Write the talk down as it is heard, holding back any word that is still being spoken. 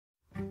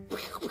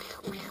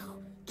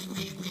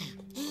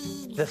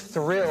The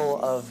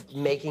thrill of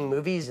making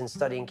movies and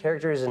studying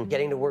characters and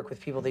getting to work with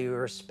people that you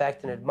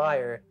respect and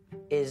admire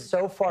is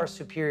so far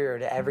superior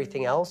to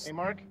everything else. Hey,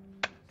 Mark.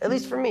 At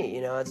least for me, you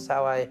know, that's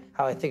how I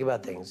think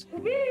about things. To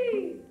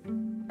be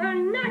or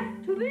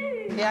not to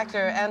be. The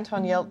actor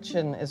Anton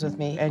Yelchin is with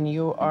me, and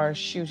you are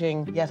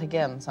shooting yet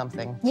again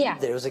something. Yeah.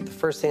 It was like the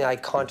first thing I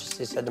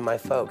consciously said to my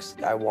folks.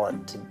 I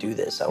want to do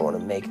this. I want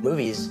to make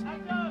movies.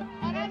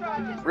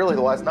 Really,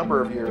 the last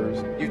number of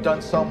years, you've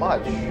done so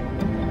much.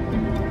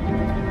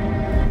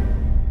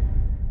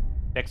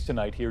 Next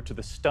tonight, here to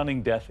the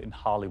stunning death in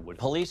Hollywood.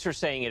 Police are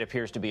saying it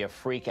appears to be a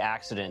freak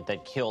accident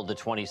that killed the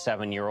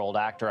 27-year-old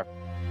actor.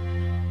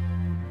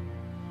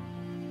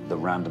 The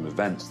random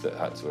events that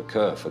had to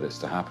occur for this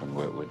to happen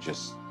were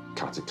just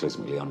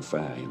cataclysmically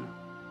unfair, you know.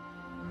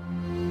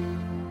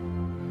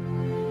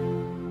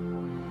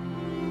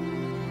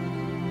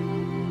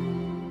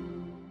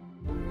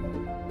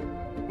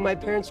 My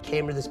parents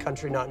came to this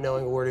country not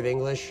knowing a word of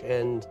English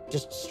and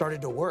just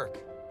started to work.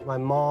 My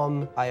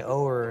mom, I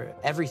owe her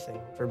everything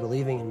for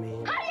believing in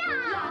me.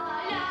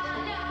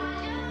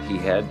 He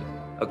had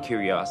a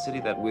curiosity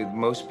that with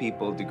most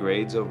people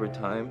degrades over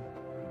time.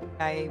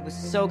 I was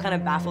so kind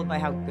of baffled by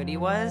how good he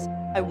was.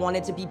 I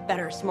wanted to be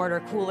better,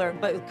 smarter, cooler,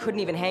 but couldn't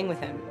even hang with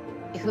him.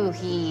 Who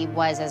he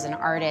was as an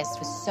artist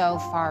was so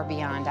far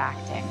beyond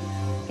acting.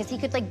 Because he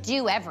could, like,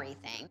 do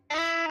everything.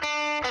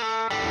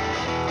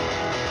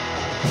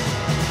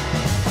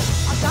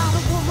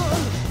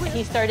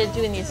 He started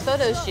doing these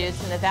photo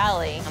shoots in the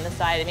valley on the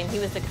side. I mean, he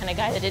was the kind of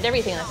guy that did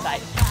everything on the side.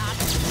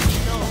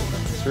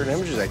 Certain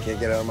images I can't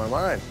get out of my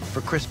mind. For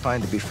Chris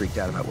Pine to be freaked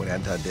out about what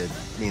Anton did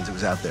means it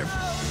was out there.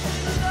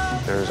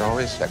 There's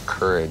always that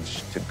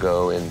courage to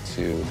go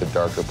into the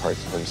darker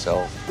parts of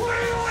himself. What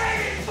are you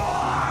waiting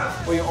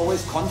for? Were you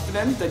always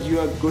confident that you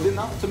are good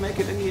enough to make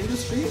it in the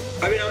industry?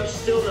 I mean, I'm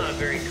still not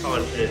very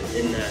confident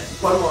in that.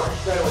 One more,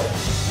 right away.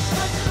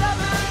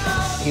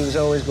 He was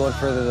always going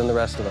further than the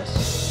rest of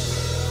us.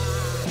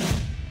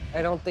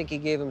 I don't think he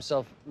gave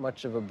himself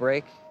much of a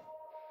break.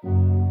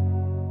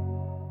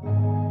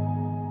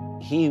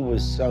 He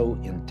was so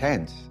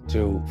intent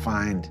to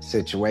find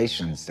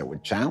situations that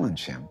would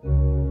challenge him.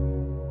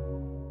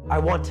 I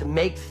want to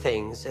make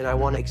things, and I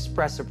want to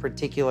express a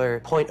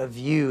particular point of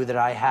view that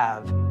I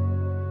have.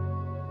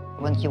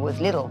 When he was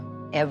little,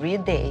 every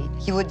day,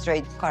 he would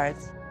trade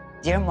cards.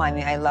 Dear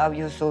Mommy, I love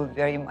you so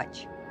very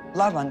much.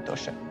 Love,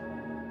 Antosha.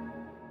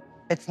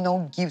 It's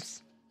no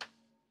gifts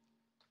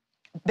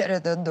better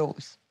than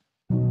those.